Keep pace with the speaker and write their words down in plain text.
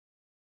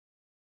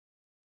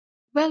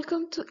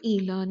Welcome to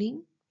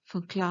e-learning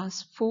for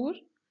class 4,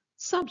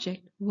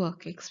 subject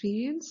work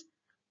experience.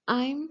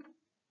 I'm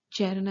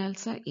Jaren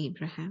Elsa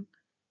Abraham.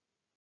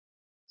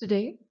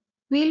 Today,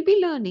 we'll be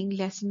learning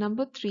lesson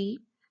number 3,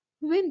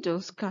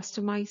 Windows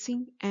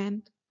customizing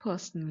and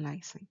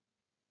personalizing.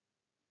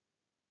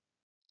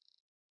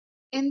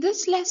 In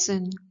this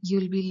lesson,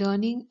 you'll be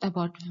learning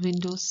about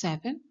Windows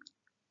 7,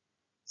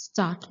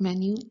 start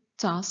menu,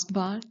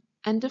 taskbar,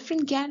 and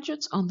different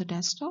gadgets on the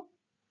desktop,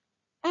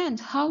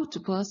 and how to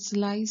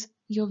personalize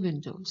your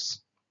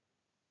Windows.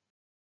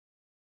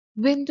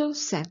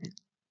 Windows 7.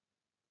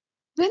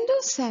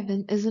 Windows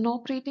 7 is an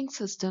operating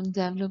system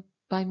developed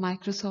by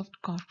Microsoft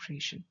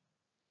Corporation.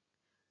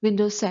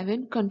 Windows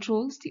 7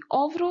 controls the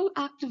overall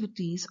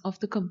activities of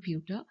the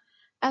computer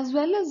as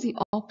well as the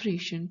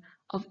operation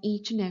of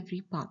each and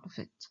every part of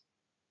it.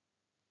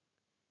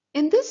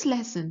 In this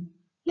lesson,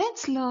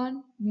 let's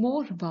learn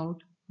more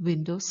about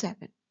Windows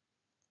 7.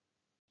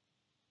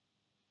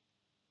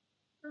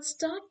 The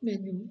Start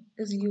menu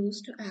is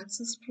used to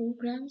access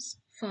programs,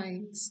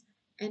 files,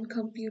 and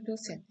computer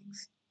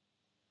settings.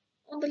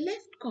 On the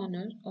left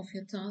corner of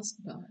your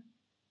taskbar,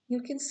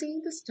 you can see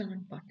the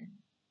Start button.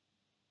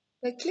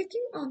 By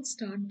clicking on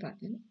Start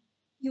button,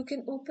 you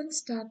can open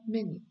Start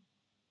menu.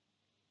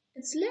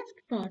 Its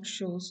left part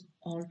shows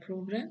all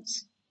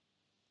programs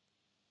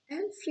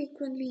and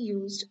frequently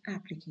used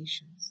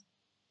applications.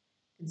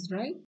 Its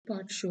right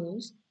part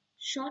shows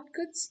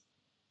shortcuts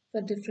for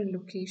different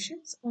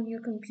locations on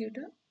your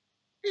computer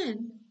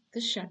and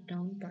the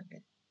shutdown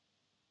button.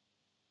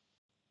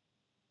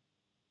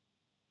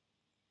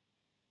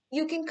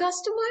 You can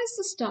customize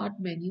the Start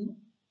menu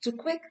to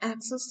quick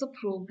access the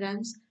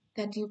programs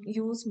that you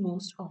use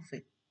most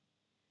often.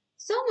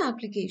 Some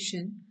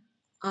applications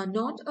are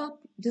not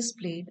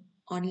displayed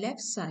on left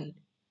side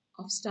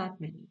of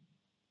Start menu.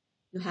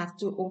 You have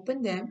to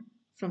open them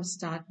from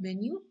Start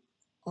menu,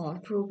 All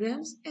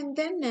Programs, and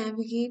then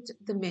navigate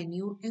the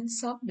menu and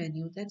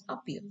sub-menu that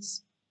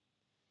appears.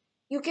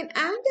 You can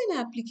add an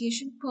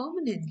application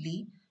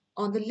permanently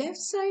on the left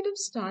side of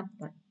Start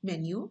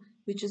menu,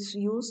 which is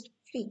used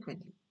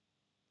frequently.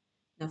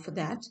 Now for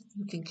that,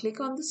 you can click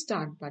on the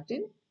Start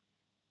button,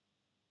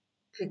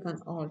 click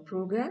on All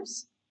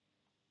Programs,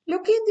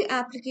 locate the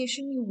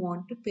application you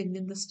want to pin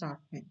in the Start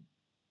menu.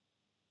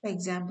 For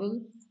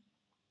example,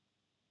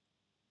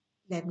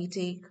 let me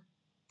take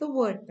the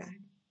WordPad.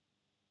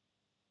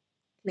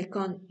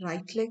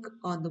 Right click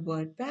on the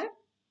WordPad,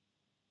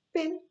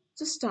 pin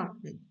to Start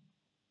menu.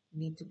 You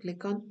need to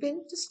click on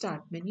Pin to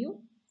Start menu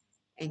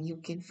and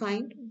you can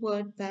find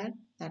WordPad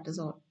that is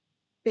all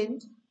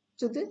pinned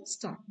to the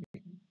Start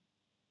menu.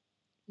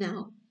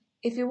 Now,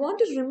 if you want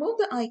to remove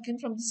the icon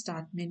from the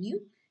Start menu,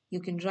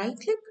 you can right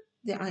click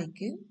the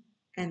icon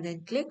and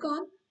then click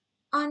on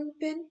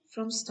Unpin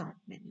from Start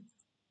menu.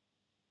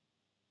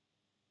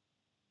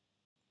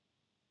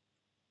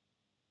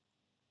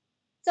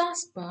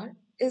 Taskbar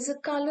is a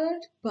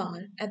colored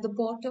bar at the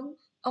bottom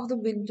of the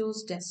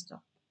Windows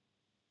desktop,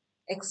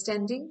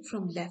 extending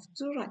from left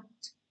to right.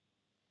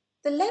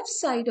 The left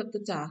side of the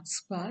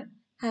taskbar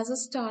has a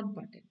Start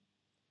button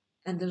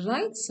and the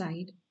right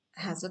side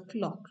has a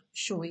clock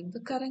showing the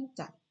current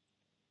time.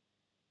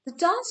 The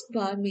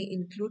taskbar may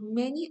include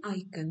many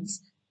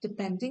icons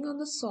depending on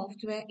the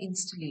software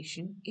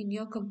installation in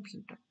your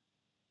computer.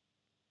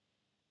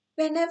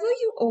 Whenever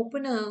you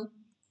open an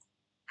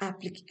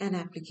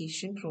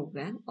application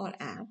program or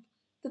app,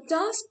 the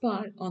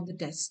taskbar on the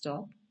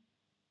desktop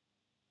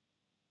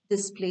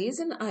displays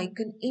an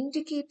icon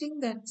indicating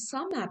that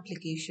some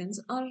applications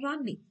are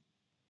running.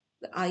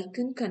 The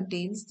icon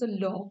contains the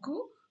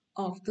logo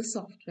of the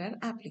software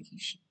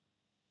application.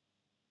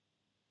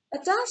 A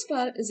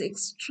taskbar is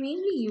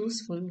extremely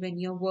useful when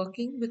you're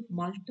working with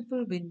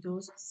multiple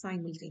windows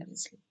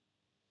simultaneously.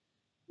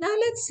 Now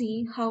let's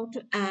see how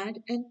to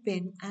add and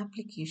pin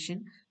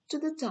application to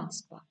the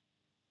taskbar.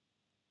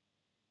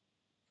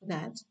 For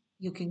that,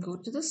 you can go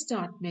to the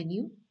Start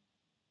menu,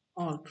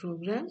 All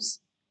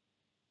Programs,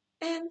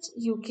 and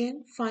you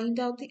can find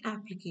out the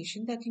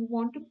application that you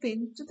want to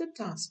pin to the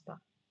taskbar.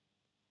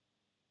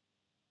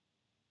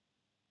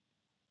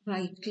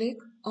 Right click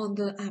on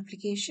the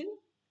application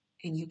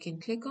and you can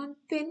click on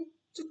Pin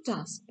to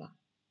Taskbar.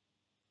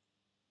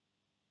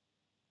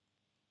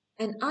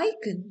 An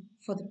icon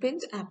for the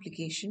pinned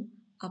application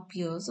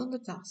appears on the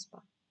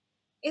taskbar.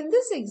 In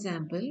this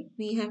example,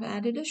 we have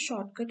added a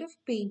shortcut of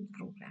Paint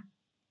program.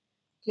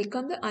 Click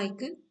on the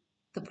icon,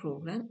 the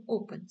program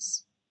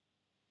opens.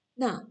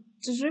 Now,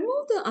 to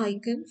remove the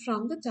icon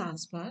from the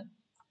taskbar,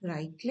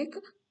 right-click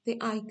the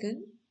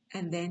icon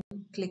and then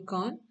click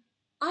on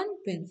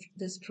Unpin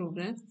this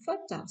program for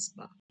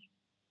taskbar.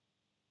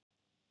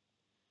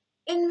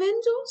 In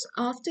Windows,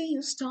 after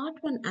you start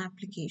one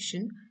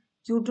application,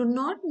 you do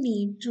not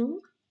need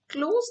to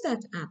close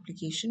that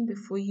application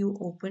before you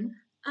open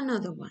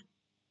another one.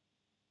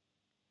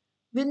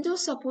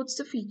 Windows supports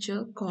the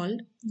feature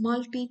called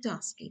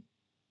multitasking,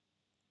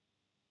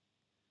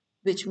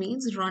 which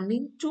means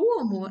running two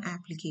or more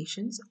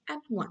applications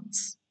at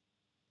once.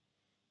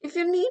 If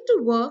you need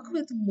to work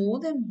with more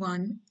than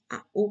one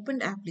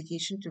opened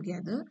application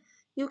together,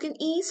 you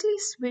can easily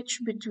switch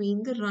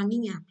between the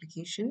running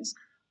applications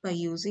by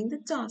using the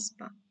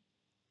taskbar.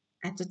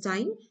 At a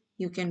time,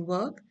 you can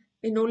work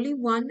in only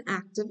one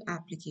active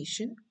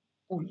application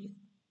only.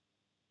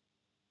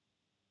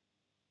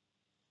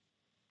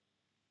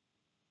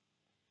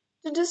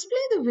 To display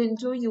the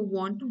window you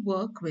want to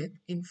work with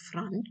in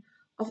front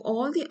of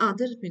all the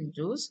other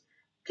windows,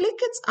 click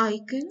its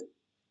icon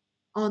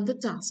on the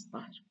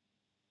taskbar.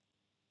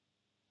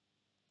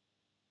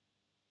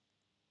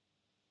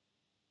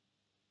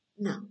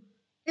 Now,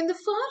 in the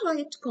far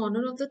right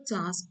corner of the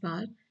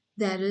taskbar,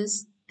 there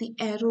is the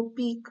arrow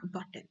peak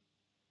button.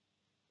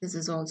 This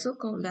is also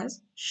called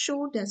as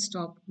Show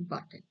Desktop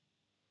button.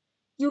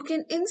 You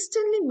can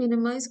instantly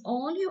minimize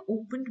all your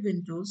opened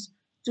windows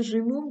to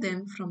remove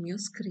them from your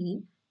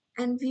screen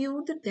and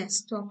view the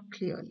desktop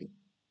clearly.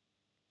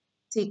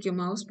 Take your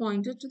mouse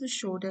pointer to the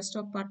Show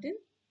Desktop button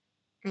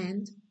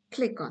and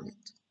click on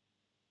it.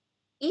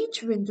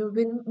 Each window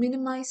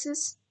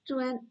minimizes to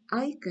an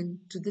icon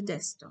to the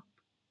desktop.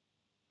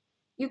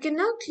 You can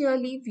now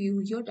clearly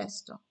view your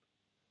desktop.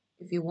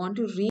 If you want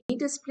to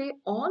redisplay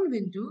all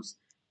windows,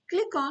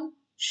 click on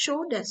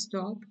Show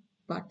Desktop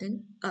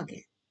button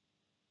again.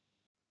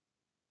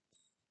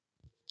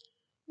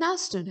 Now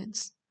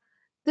students,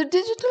 the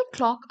digital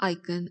clock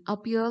icon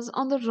appears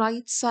on the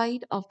right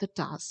side of the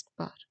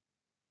taskbar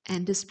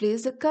and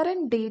displays the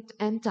current date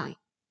and time.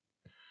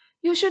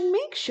 You should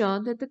make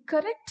sure that the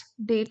correct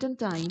date and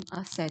time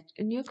are set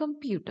in your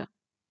computer.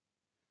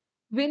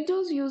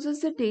 Windows uses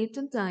the date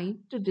and time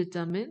to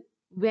determine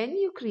when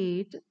you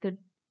create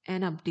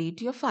and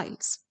update your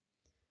files.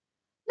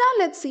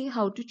 Now let's see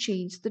how to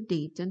change the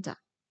date and time.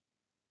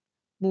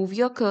 Move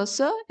your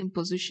cursor and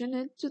position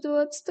it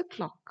towards the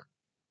clock.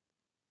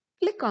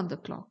 Click on the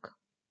clock.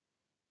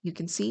 You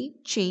can see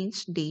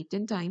change date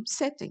and time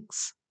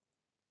settings.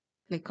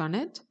 Click on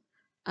it.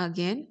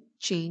 Again,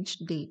 change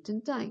date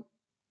and time.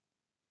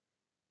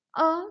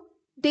 A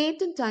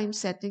date and time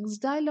settings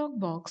dialog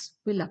box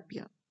will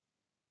appear.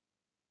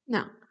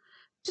 Now,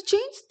 to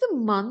change the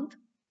month,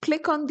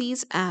 click on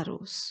these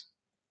arrows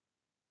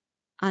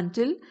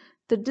until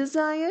the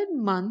desired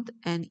month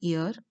and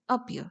year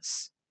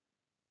appears.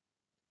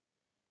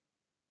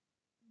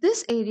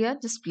 This area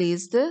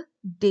displays the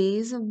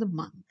days of the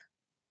month.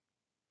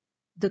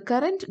 The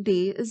current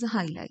day is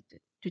highlighted.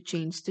 To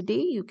change the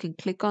day, you can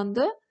click on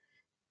the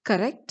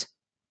correct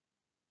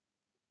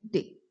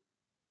day.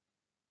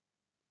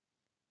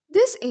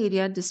 This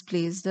area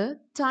displays the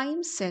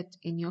time set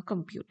in your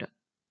computer.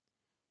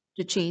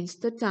 To change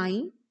the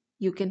time,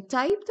 you can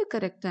type the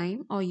correct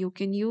time or you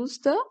can use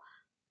the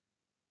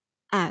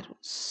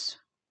arrows.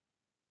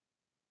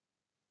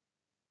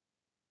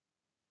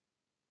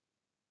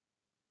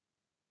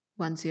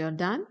 Once you're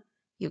done,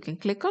 you can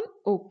click on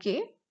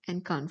OK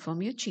and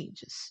confirm your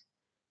changes.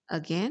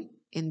 Again,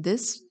 in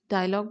this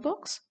dialog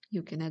box,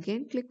 you can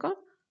again click on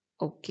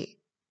OK.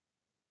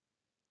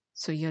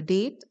 So your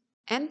date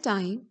and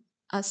time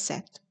are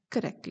set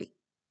correctly.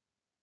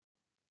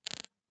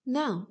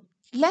 Now,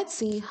 let's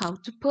see how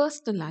to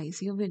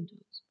personalize your windows.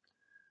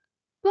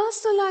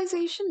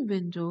 Personalization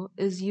window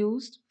is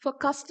used for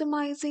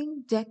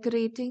customizing,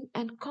 decorating,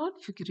 and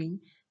configuring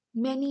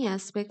many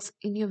aspects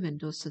in your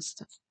Windows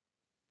system.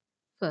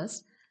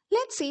 First,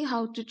 let's see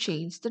how to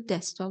change the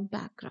desktop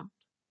background.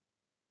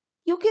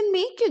 You can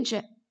make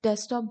your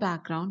desktop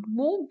background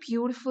more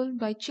beautiful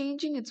by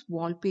changing its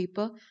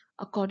wallpaper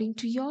according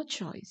to your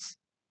choice.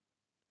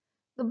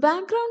 The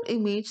background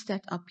image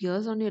that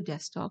appears on your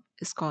desktop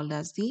is called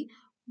as the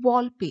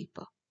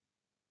wallpaper.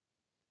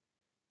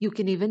 You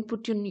can even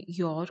put in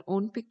your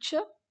own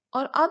picture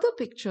or other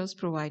pictures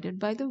provided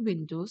by the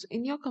windows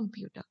in your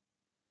computer.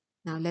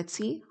 Now let's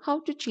see how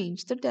to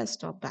change the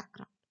desktop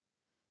background.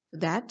 For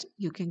that,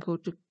 you can go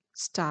to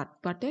Start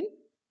button,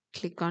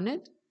 click on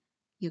it.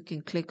 You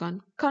can click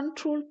on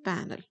Control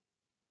Panel.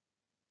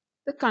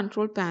 The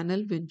Control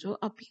Panel window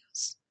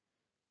appears.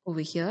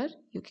 Over here,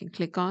 you can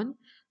click on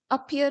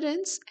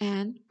Appearance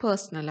and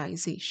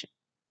Personalization.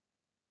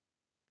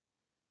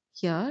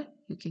 Here,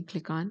 you can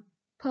click on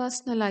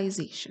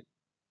Personalization.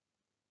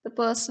 The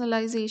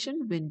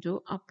Personalization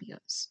window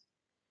appears.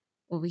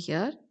 Over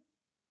here,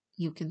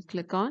 you can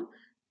click on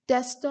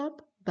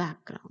Desktop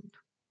Background.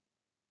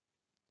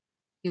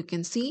 You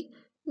can see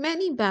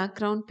many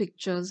background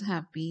pictures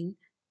have been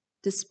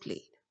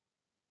displayed.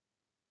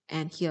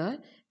 And here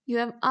you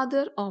have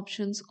other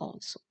options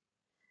also.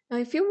 Now,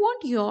 if you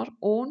want your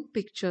own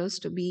pictures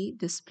to be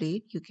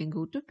displayed, you can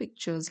go to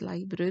Pictures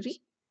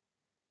Library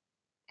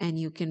and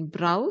you can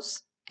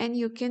browse and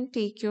you can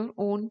take your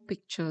own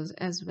pictures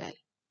as well.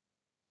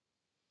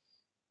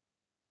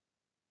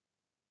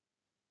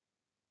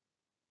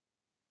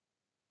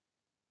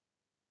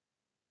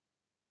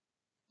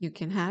 You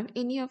can have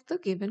any of the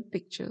given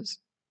pictures.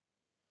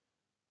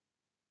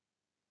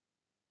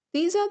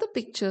 These are the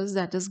pictures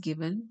that is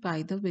given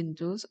by the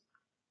Windows.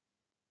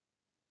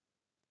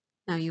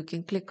 Now you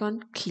can click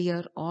on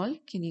Clear All.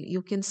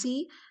 You can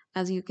see,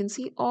 as you can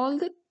see, all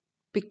the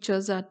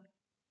pictures are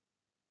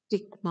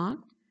tick mark.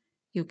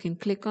 You can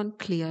click on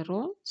clear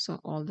all, so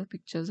all the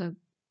pictures are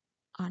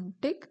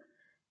untick.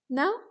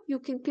 Now you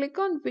can click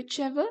on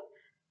whichever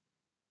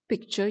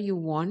picture you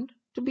want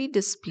to be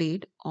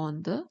displayed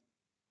on the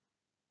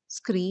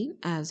screen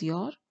as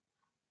your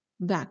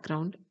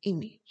background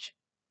image.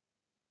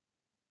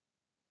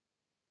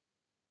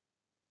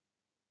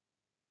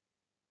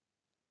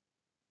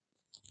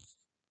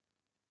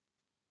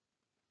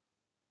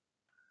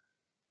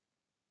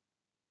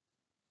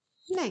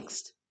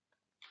 Next,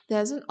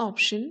 there's an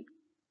option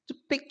to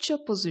picture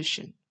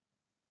position.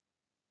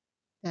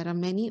 There are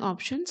many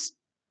options: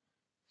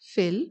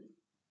 fill,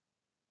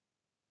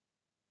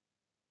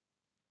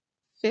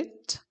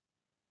 fit,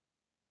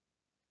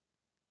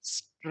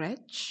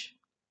 stretch,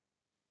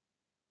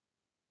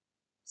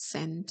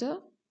 center.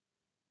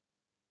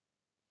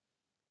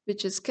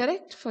 Which is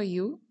correct for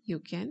you, you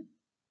can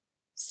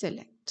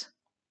select.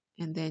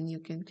 And then you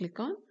can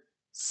click on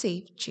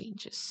Save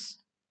Changes.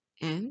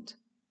 And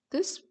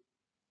this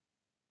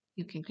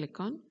you can click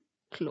on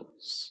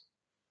Close.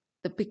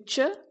 The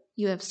picture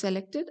you have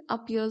selected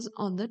appears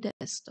on the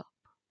desktop.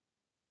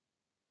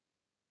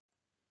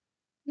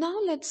 Now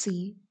let's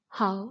see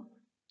how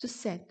to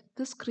set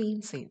the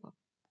screensaver.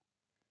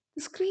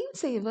 The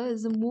screensaver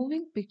is a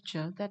moving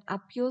picture that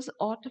appears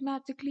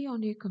automatically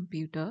on your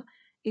computer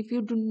if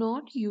you do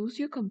not use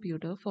your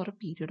computer for a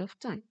period of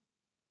time.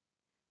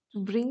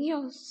 To bring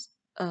your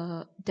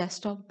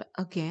desktop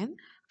again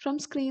from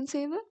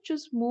screensaver,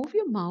 just move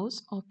your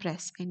mouse or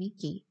press any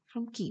key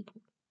from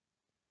keyboard.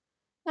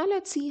 Now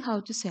let's see how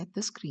to set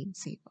the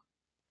screensaver.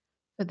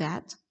 For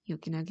that, you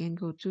can again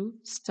go to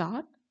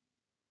Start,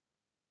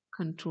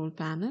 Control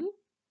Panel,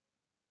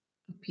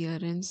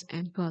 Appearance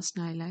and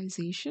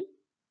Personalization.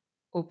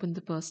 Open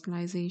the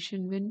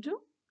personalization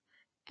window,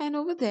 and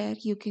over there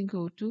you can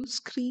go to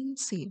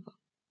Screensaver.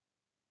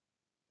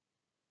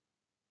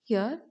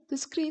 Here, the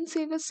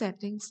Screensaver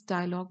Settings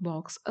dialog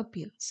box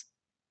appears.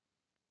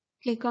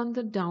 Click on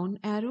the down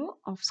arrow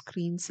of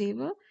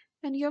Screensaver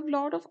and you have a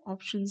lot of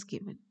options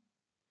given.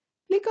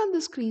 Click on the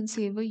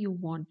screensaver you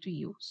want to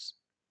use.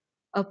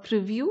 A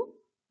preview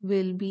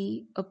will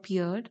be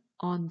appeared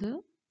on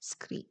the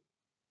screen.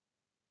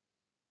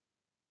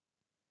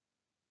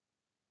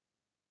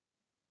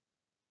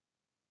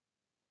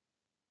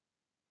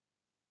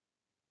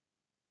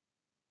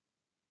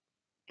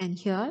 And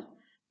here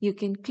you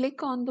can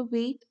click on the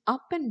weight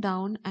up and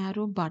down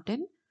arrow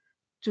button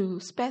to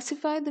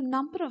specify the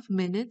number of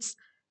minutes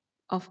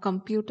of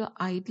computer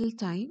idle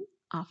time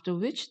after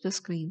which the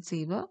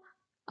screensaver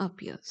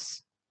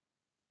appears.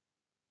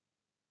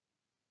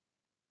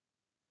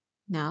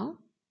 Now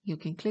you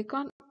can click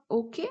on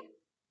OK.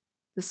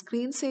 The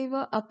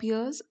screensaver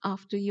appears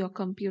after your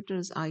computer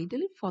is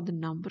idle for the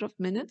number of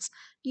minutes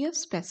you have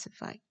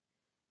specified.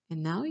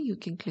 And now you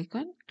can click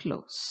on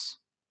Close.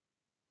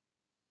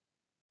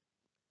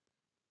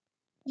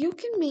 You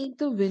can make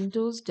the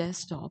Windows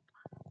desktop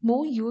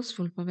more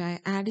useful by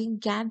adding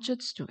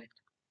gadgets to it.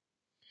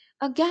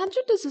 A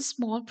gadget is a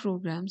small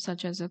program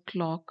such as a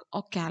clock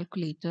or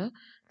calculator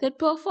that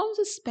performs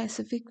a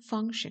specific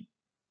function.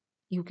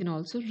 You can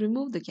also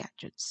remove the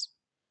gadgets.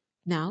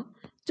 Now,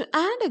 to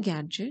add a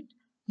gadget,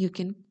 you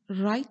can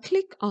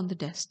right-click on the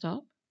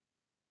desktop,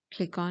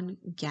 click on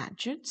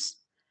Gadgets.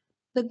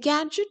 The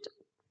gadget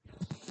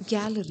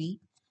gallery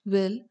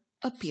will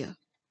appear.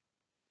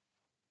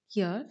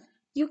 Here,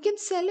 you can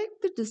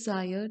select the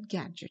desired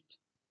gadget.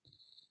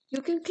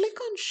 You can click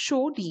on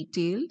Show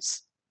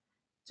Details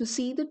to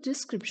see the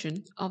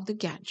description of the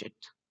gadget.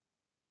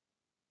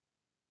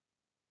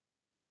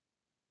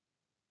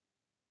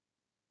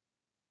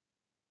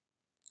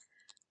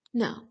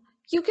 Now,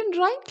 you can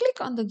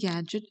right-click on the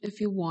gadget if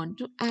you want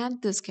to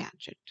add this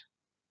gadget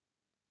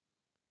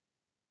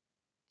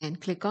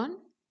and click on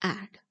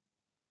Add.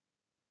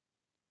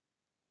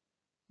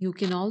 You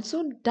can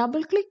also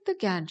double-click the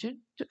gadget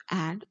to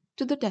add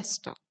to the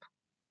desktop.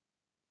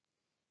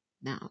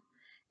 Now,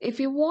 if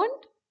you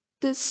want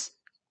this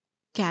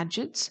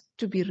gadgets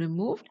to be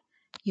removed,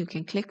 you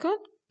can click on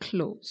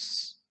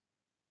Close.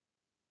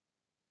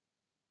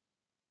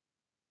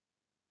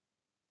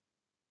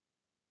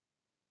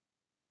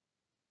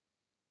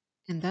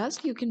 And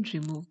thus you can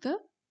remove the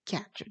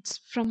gadgets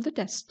from the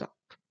desktop.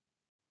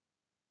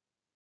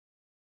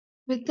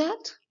 With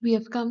that, we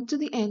have come to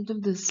the end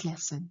of this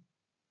lesson.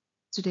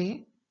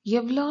 Today, you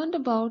have learned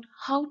about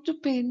how to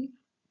pin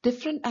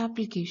different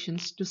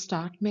applications to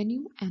Start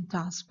menu and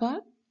taskbar.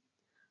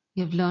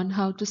 You have learned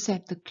how to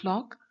set the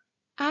clock,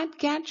 add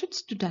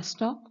gadgets to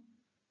desktop,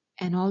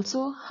 and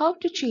also how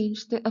to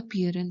change the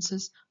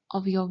appearances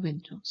of your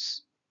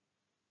windows.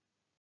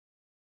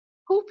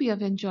 Hope you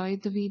have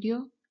enjoyed the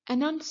video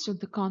and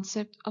understood the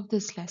concept of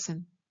this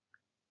lesson.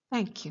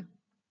 Thank you.